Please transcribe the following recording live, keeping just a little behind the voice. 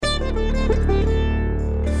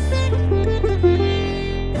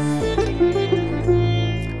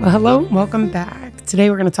Well, hello, welcome back. Today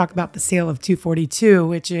we're going to talk about the sale of 242,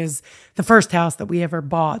 which is the first house that we ever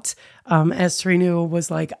bought. Esther Renewal was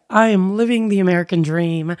like, I am living the American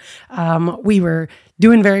dream. We were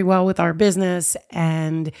doing very well with our business,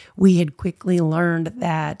 and we had quickly learned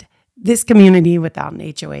that this community without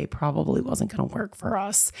an HOA probably wasn't going to work for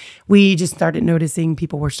us. We just started noticing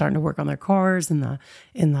people were starting to work on their cars in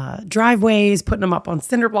the driveways, putting them up on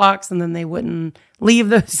cinder blocks, and then they wouldn't leave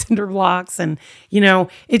those cinder blocks. And,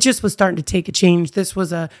 it just was starting to take a change. This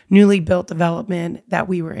was a newly built development that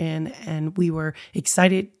we were in, and we were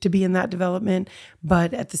excited to be in that development.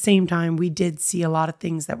 But at the same time, we did see a lot of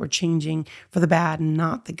things that were changing for the bad and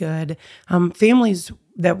not the good. Families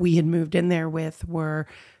that we had moved in there with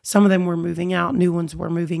some of them were moving out, new ones were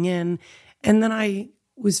moving in. And then I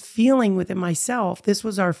was feeling within myself, this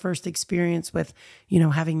was our first experience with,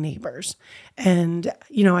 having neighbors. And,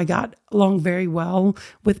 I got along very well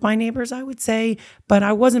with my neighbors, I would say, but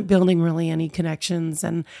I wasn't building really any connections.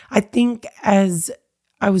 And I think as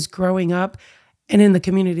I was growing up, and in the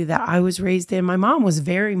community that I was raised in, my mom was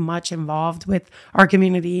very much involved with our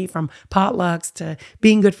community, from potlucks to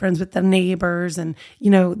being good friends with the neighbors. And,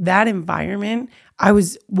 that environment, I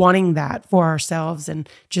was wanting that for ourselves and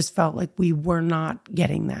just felt like we were not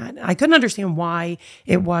getting that. I couldn't understand why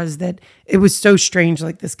it was that it was so strange,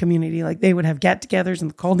 like this community, like they would have get-togethers in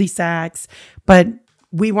the cul-de-sacs, but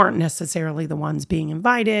we weren't necessarily the ones being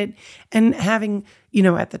invited. And having,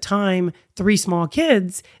 at the time, 3 small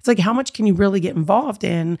kids, it's like, how much can you really get involved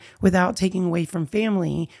in without taking away from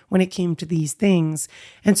family when it came to these things?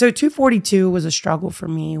 And so 242 was a struggle for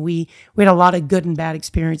me. We had a lot of good and bad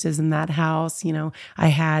experiences in that house. I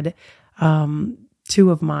had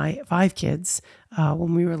 2 of my 5 kids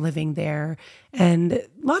when we were living there, and a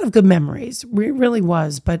lot of good memories. It really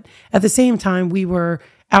was. But at the same time, we were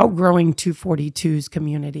outgrowing 242's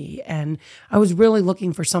community. And I was really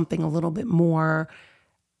looking for something a little bit more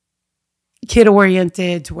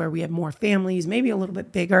kid-oriented, to where we had more families, maybe a little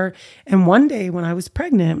bit bigger. And one day when I was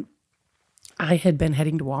pregnant, I had been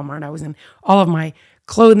heading to Walmart. I was in all of my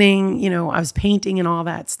clothing, I was painting and all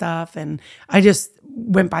that stuff. And I just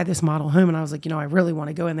went by this model home, and I was like, I really want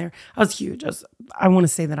to go in there. I was huge. I want to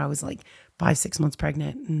say that I was like 5-6 months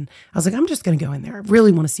pregnant. And I was like, I'm just going to go in there. I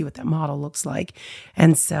really want to see what that model looks like.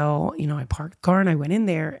 And so, I parked the car and I went in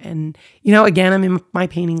there, and, again, I'm in my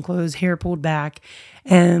painting clothes, hair pulled back.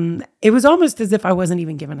 And it was almost as if I wasn't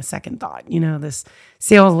even given a second thought. This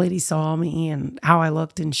sales lady saw me and how I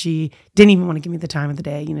looked, and she didn't even want to give me the time of the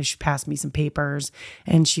day. She passed me some papers,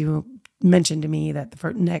 and she mentioned to me that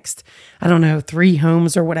the next, 3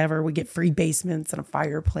 homes or whatever would get free basements and a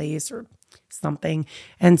fireplace or something.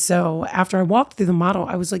 And so after I walked through the model,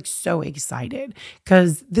 I was like so excited,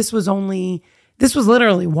 because this was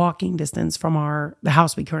literally walking distance from the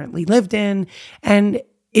house we currently lived in. And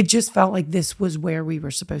it just felt like this was where we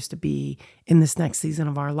were supposed to be in this next season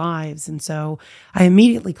of our lives. And so I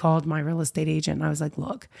immediately called my real estate agent, and I was like,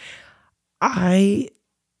 look, I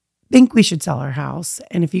think we should sell our house.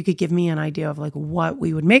 And if you could give me an idea of like what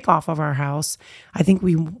we would make off of our house, I think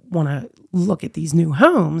we want to look at these new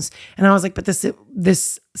homes. And I was like, but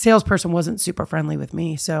this salesperson wasn't super friendly with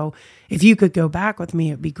me. So if you could go back with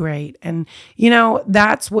me, it'd be great. And,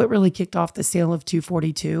 that's what really kicked off the sale of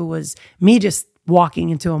 242, was me just walking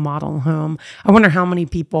into a model home. I wonder how many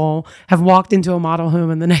people have walked into a model home,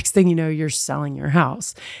 and the next thing you know, you're selling your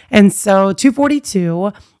house. And so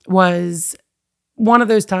 242 was one of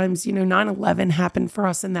those times, 9/11 happened for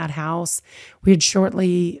us in that house. We were just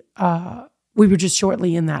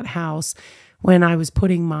shortly in that house when I was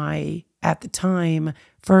putting at the time,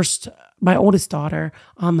 my oldest daughter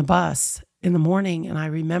on the bus in the morning. And I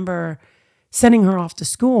remember sending her off to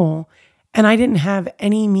school, and I didn't have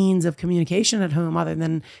any means of communication at home other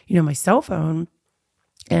than, my cell phone.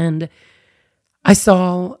 And I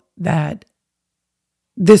saw that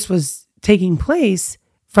this was taking place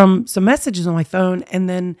from some messages on my phone. And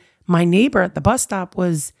then my neighbor at the bus stop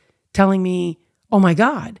was telling me, oh my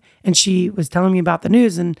God. And she was telling me about the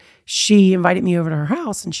news, and she invited me over to her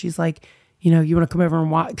house, and she's like, you want to come over and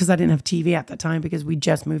watch? Because I didn't have TV at the time, because we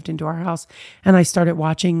just moved into our house. And I started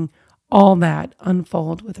watching all that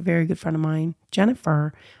unfold with a very good friend of mine,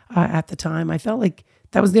 Jennifer, at the time. I felt like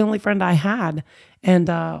that was the only friend I had. And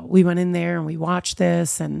we went in there and we watched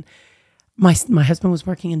this. And my husband was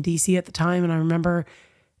working in DC at the time. And I remember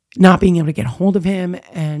not being able to get a hold of him.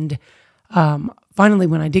 And finally,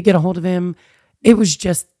 when I did get a hold of him, it was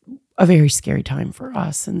just a very scary time for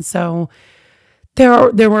us. And so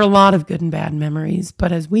there were a lot of good and bad memories.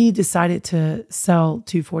 But as we decided to sell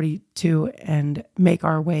 242 and make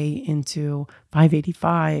our way into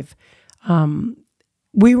 585,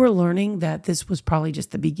 we were learning that this was probably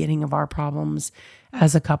just the beginning of our problems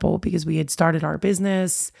as a couple, because we had started our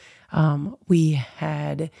business. We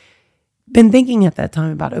had been thinking at that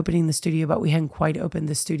time about opening the studio, but we hadn't quite opened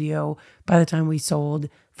the studio by the time we sold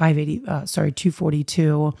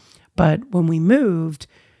 242. But when we moved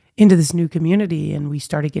into this new community and we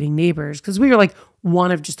started getting neighbors, because we were like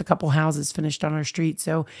one of just a couple houses finished on our street.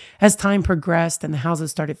 So as time progressed and the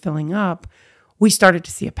houses started filling up, we started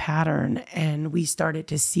to see a pattern, and we started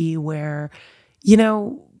to see where,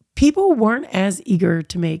 people weren't as eager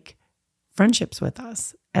to make friendships with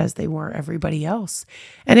us as they were everybody else.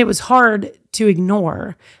 And it was hard to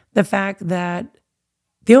ignore the fact that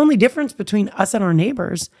the only difference between us and our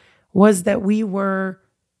neighbors was that we were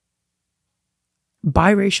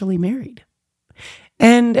biracially married.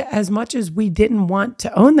 And as much as we didn't want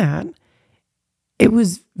to own that, it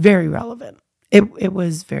was very relevant. It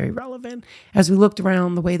was very relevant as we looked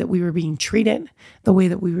around the way that we were being treated, the way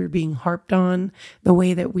that we were being harped on, the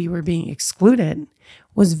way that we were being excluded.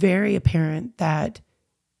 Was very apparent that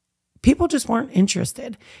people just weren't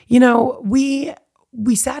interested. We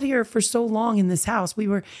sat here for so long in this house.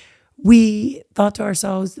 We thought to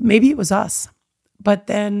ourselves, maybe it was us. But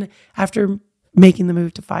then after making the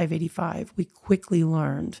move to 585, we quickly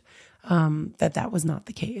learned that was not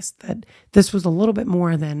the case, that this was a little bit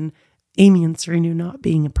more than Amy and Srinu not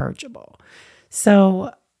being approachable.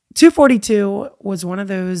 So 242 was one of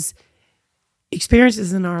those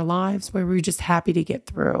experiences in our lives where we were just happy to get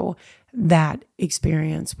through that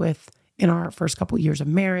experience in our first couple of years of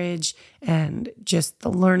marriage, and just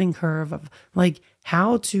the learning curve of like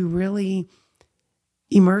how to really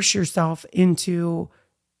immerse yourself into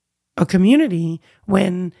a community,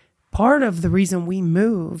 when part of the reason we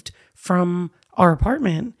moved from our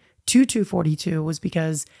apartment to 242 was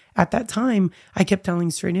because at that time I kept telling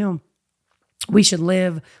Srinu we should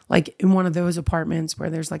live like in one of those apartments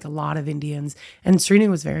where there's like a lot of Indians. And Srinu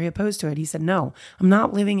was very opposed to it. He said, no, I'm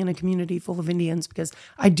not living in a community full of Indians because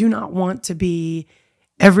I do not want to be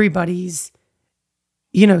everybody's,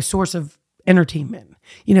 source of entertainment.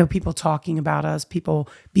 People talking about us, people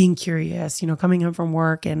being curious, coming home from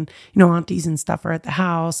work and, aunties and stuff are at the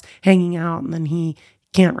house hanging out, and then he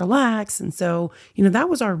can't relax. And so, that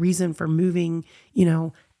was our reason for moving,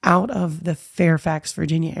 out of the Fairfax,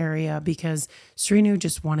 Virginia area, because Srinu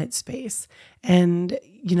just wanted space. And,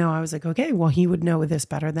 I was like, okay, well, he would know this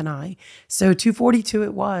better than I. So 242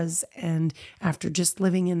 it was. And after just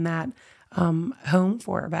living in that home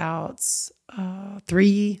for about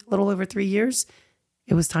little over 3 years,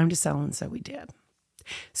 it was time to sell. And so we did.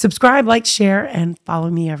 Subscribe, like, share, and follow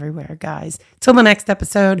me everywhere, guys. Till the next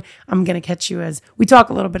episode, I'm going to catch you as we talk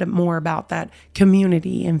a little bit more about that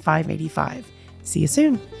community in 585. See you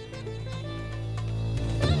soon.